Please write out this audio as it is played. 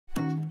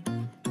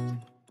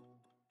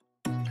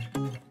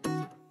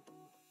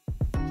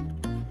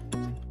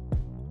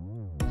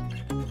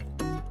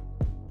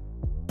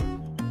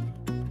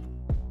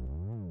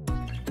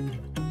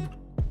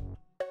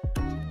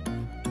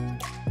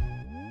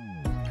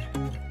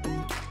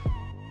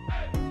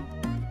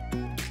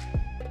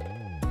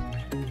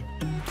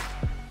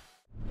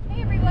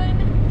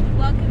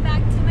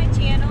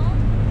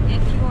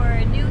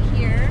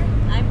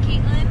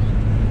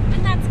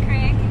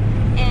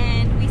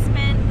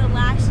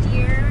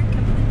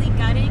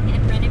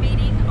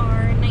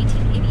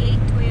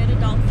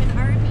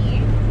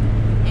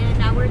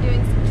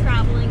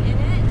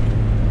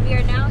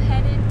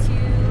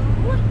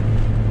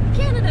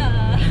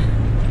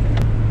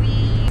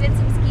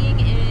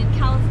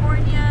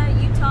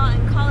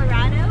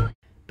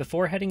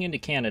Before heading into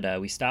Canada,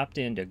 we stopped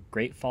into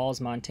Great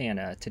Falls,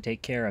 Montana to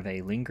take care of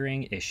a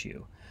lingering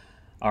issue.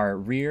 Our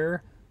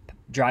rear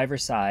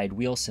driver's side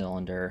wheel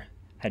cylinder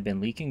had been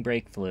leaking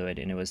brake fluid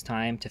and it was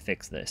time to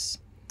fix this.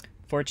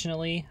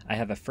 Fortunately, I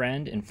have a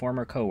friend and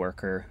former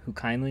coworker who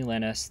kindly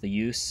lent us the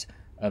use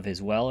of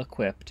his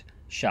well-equipped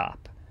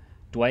shop.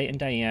 Dwight and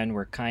Diane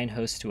were kind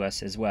hosts to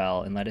us as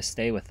well and let us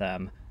stay with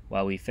them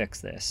while we fix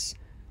this.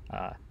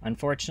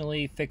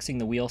 Unfortunately, fixing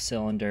the wheel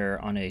cylinder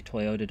on a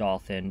Toyota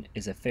Dolphin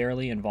is a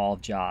fairly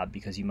involved job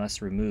because you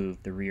must remove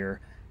the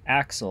rear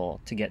axle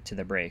to get to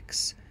the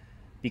brakes.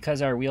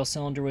 Because our wheel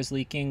cylinder was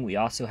leaking, we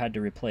also had to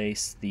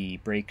replace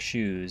the brake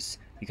shoes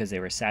because they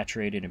were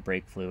saturated in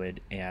brake fluid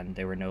and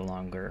they were no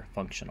longer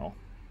functional.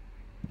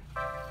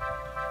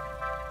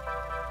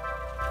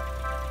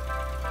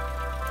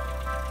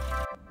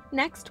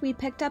 Next, we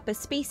picked up a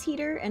space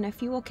heater and a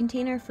fuel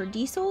container for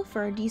diesel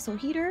for our diesel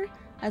heater,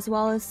 as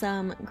well as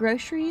some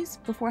groceries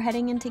before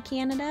heading into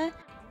Canada.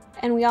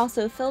 And we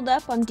also filled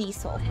up on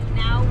diesel. And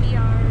now we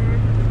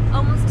are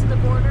almost to the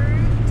border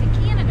to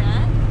Canada,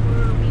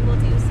 where we will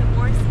do some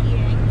more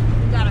skiing.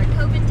 We got our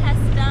COVID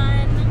test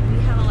done.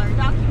 We have all our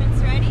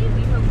documents ready.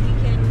 We hope we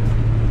can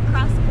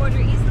cross the border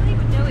easily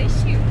with no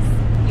issues.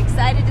 You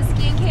excited to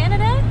ski in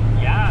Canada?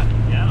 Yeah,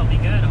 it'll be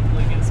good.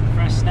 Hopefully get some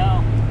fresh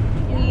snow.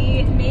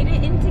 We made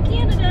it into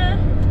Canada.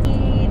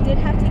 We did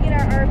have to get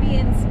our RV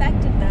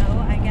inspected though.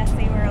 I guess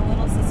they were a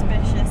little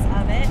suspicious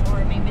of it,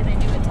 or maybe they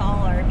do it to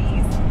all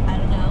RVs. I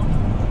don't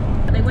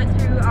know. They went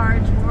through our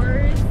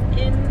drawers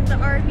in the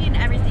RV and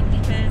everything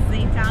because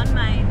they found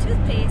my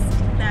toothpaste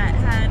that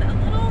had a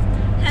little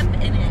hemp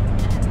in it.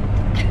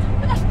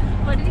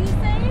 What did he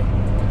say?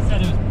 He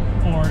said it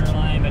was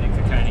borderline, but it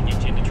could kind of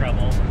get you into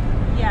trouble.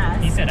 Yeah.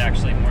 He said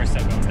actually more so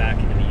going back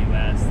into the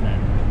US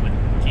than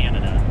with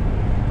Canada.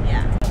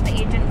 Yeah. The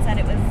agent said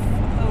it was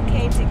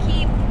okay to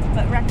keep,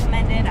 but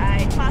recommended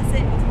I toss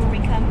it before we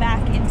come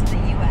back into the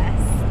US.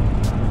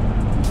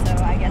 So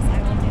I guess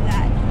I will do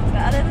that.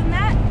 But other than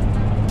that,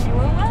 it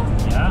went well.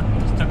 Yeah, it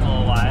just took a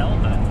little while,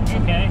 but it's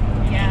okay.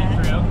 We made it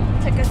through.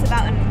 Took us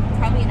about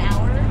probably an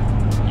hour.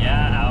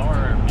 Yeah, an hour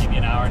or maybe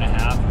an hour and a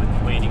half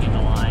with waiting in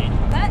the line.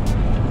 But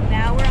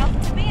now we're off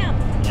to Banff.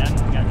 Yeah,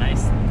 we got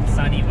nice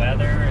sunny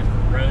weather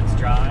and roads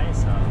dry,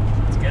 so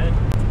it's good.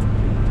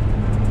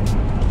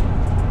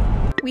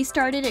 We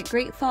started at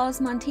Great Falls,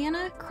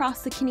 Montana,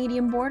 crossed the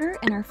Canadian border,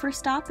 and our first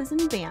stop is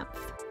in Banff.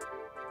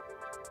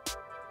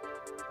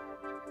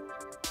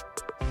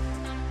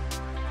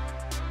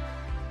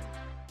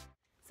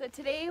 So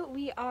today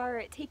we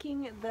are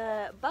taking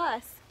the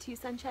bus to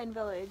Sunshine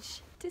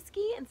Village to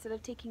ski instead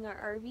of taking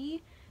our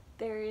RV.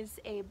 There's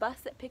a bus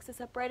that picks us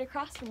up right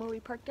across from where we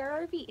parked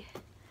our RV.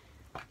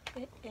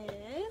 It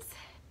is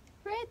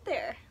right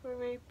there where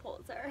my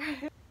poles are.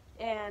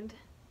 And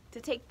to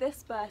take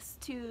this bus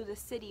to the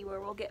city where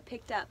we'll get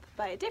picked up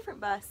by a different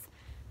bus,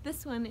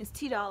 this one is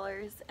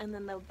 $2, and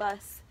then the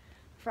bus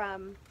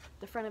from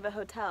the front of a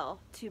hotel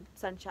to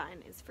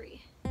Sunshine is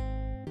free.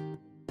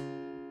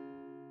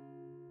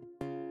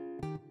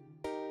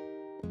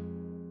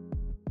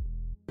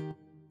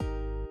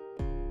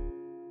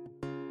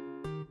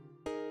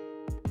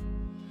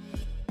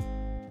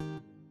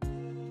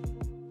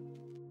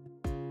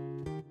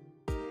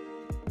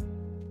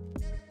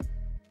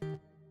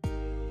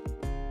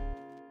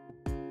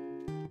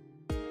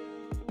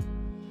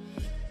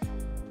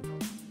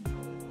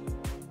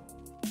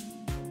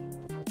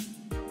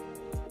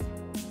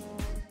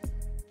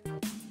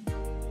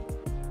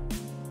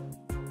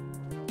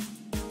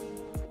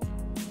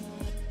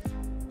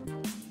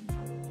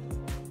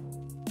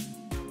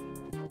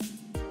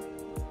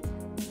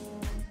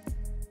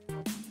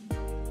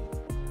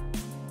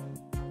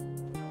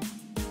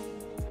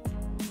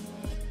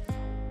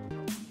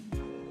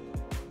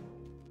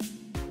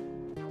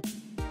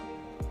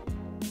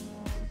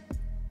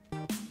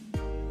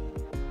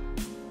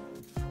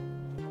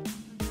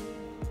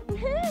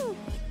 Woohoo!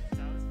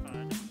 That was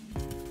fun.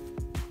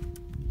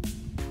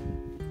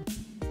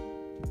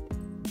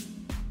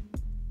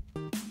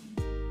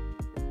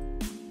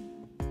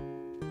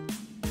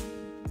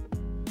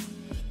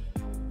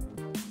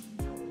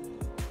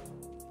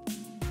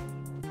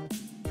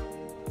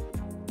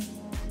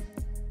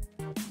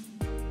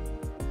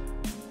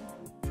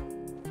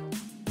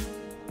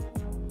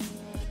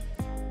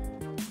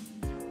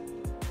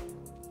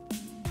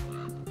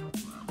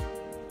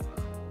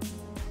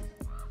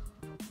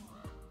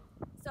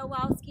 So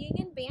while skiing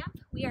in Banff,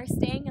 we are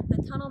staying at the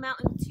Tunnel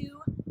Mountain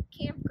 2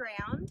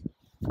 campground.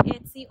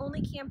 It's the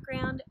only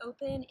campground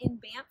open in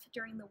Banff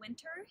during the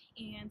winter,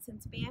 and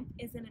since Banff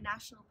isn't a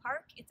national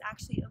park, it's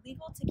actually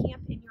illegal to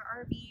camp in your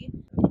RV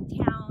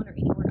in town or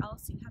anywhere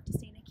else. You have to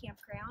stay in a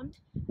campground.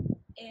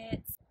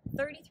 It's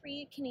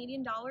 33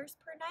 Canadian dollars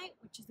per night,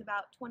 which is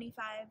about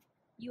 25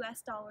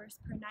 US dollars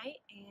per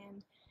night,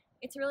 and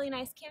it's a really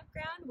nice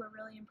campground. We're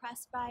really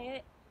impressed by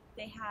it.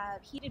 They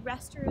have heated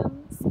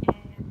restrooms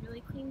and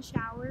really clean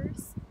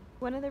showers.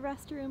 One of the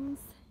restrooms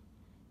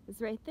is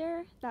right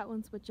there. That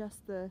one's with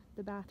just the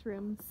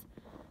bathrooms.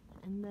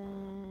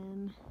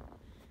 And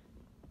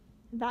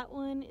That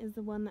one is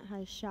the one that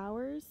has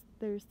showers.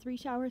 There's 3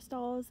 shower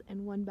stalls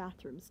and 1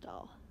 bathroom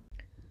stall.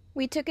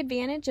 We took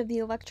advantage of the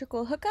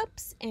electrical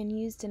hookups and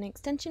used an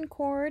extension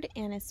cord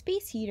and a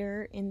space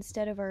heater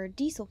instead of our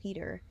diesel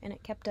heater, and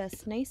it kept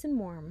us nice and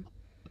warm.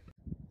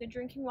 The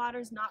drinking water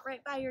is not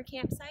right by your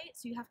campsite,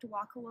 so you have to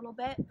walk a little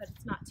bit, but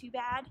it's not too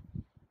bad.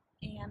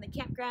 And the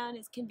campground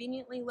is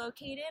conveniently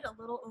located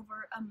a little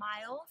over a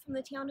mile from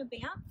the town of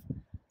Banff,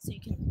 so you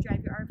can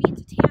drive your RV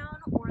into town,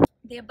 or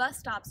they have bus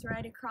stops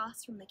right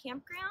across from the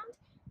campground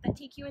that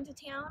take you into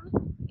town.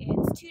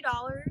 It's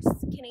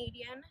 $2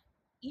 Canadian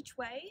each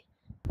way.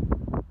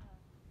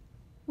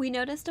 We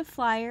noticed a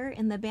flyer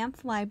in the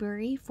Banff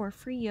Library for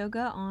free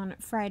yoga on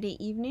Friday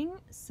evening,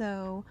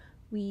 so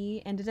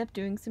we ended up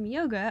doing some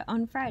yoga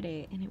on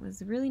Friday, and it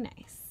was really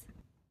nice.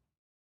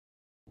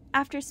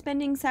 After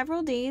spending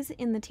several days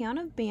in the town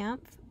of Banff,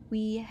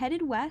 we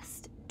headed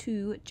west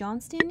to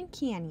Johnston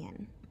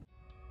Canyon.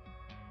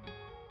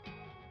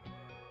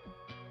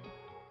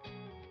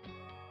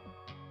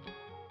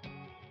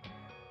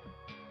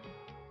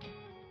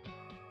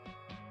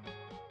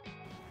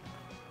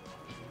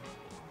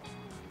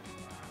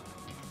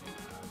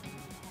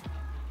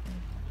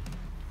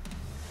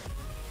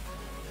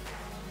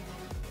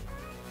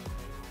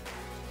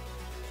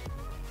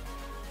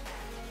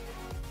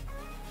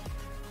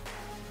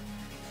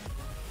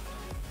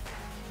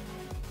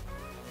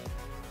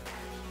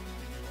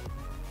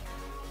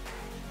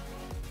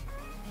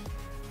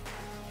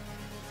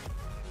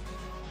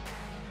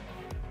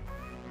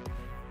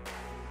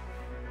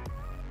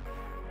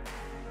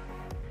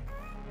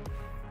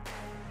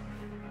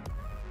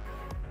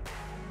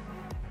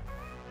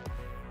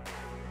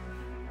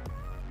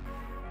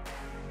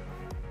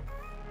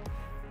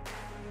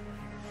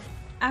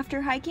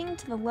 After hiking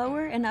to the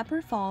lower and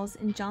upper falls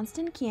in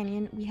Johnston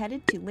Canyon, we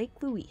headed to Lake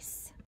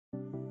Louise.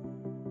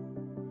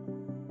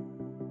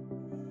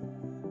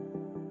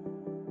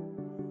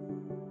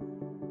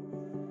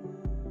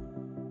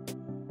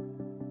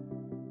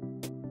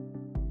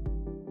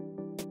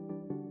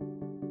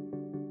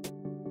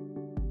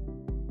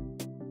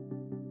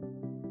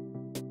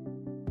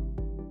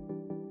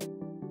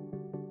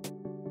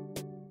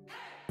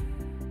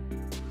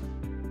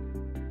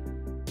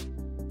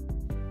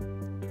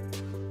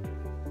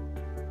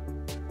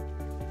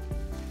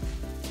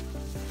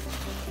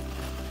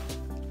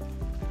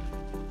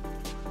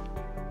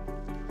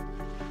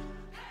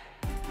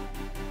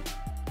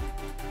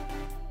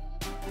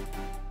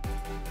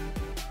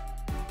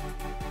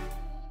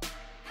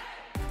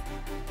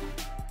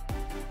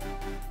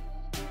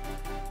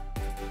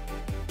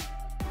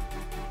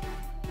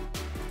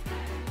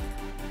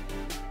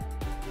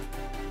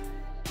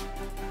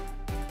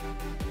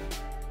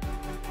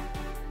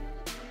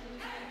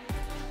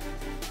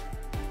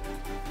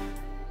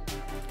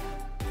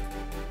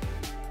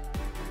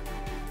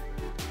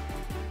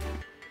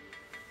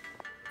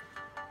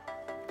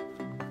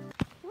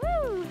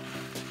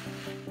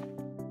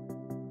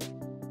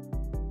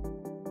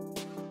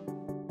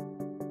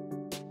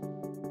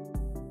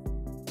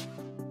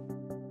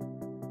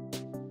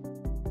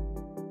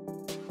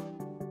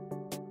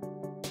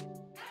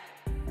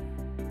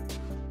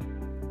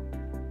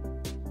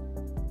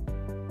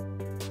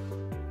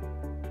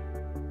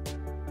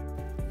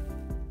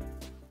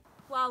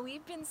 While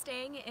we've been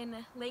staying in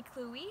Lake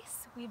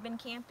Louise, we've been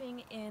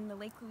camping in the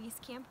Lake Louise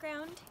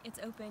campground. It's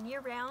open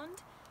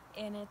year-round,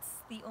 and it's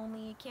the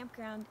only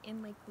campground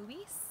in Lake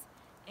Louise.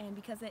 And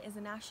because it is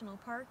a national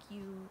park,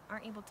 you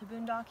aren't able to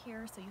boondock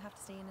here, so you have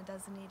to stay in a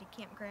designated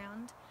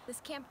campground.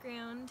 This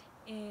campground,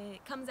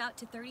 it comes out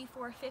to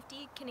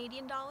 $34.50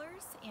 Canadian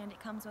dollars, and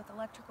it comes with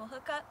electrical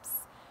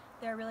hookups.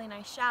 There are really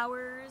nice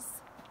showers,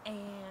 and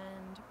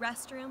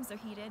restrooms are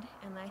heated,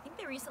 and I think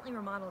they recently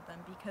remodeled them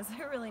because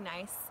they're really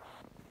nice.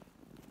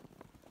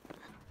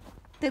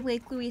 The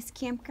Lake Louise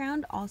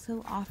campground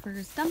also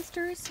offers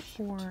dumpsters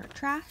for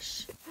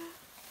trash.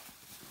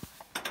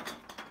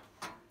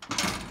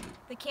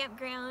 The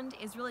campground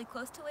is really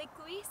close to Lake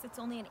Louise. It's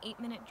only an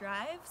 8-minute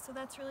drive, so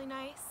that's really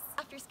nice.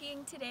 After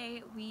skiing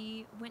today,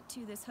 we went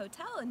to this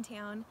hotel in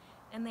town,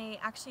 and they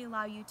actually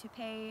allow you to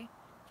pay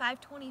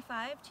 $5.25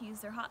 to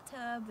use their hot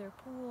tub, their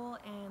pool,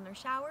 and their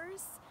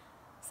showers.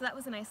 So that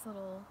was a nice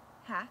little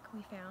hack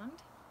we found.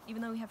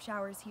 Even though we have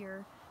showers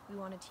here, we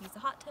wanted to use the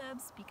hot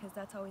tubs because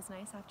that's always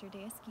nice after a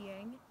day of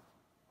skiing.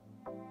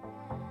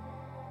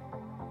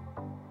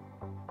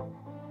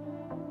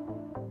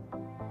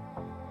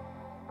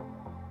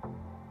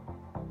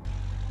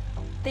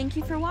 Thank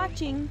you for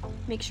watching.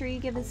 Make sure you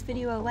give this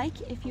video a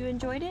like if you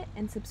enjoyed it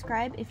and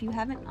subscribe if you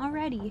haven't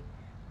already.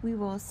 We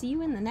will see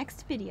you in the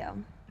next video.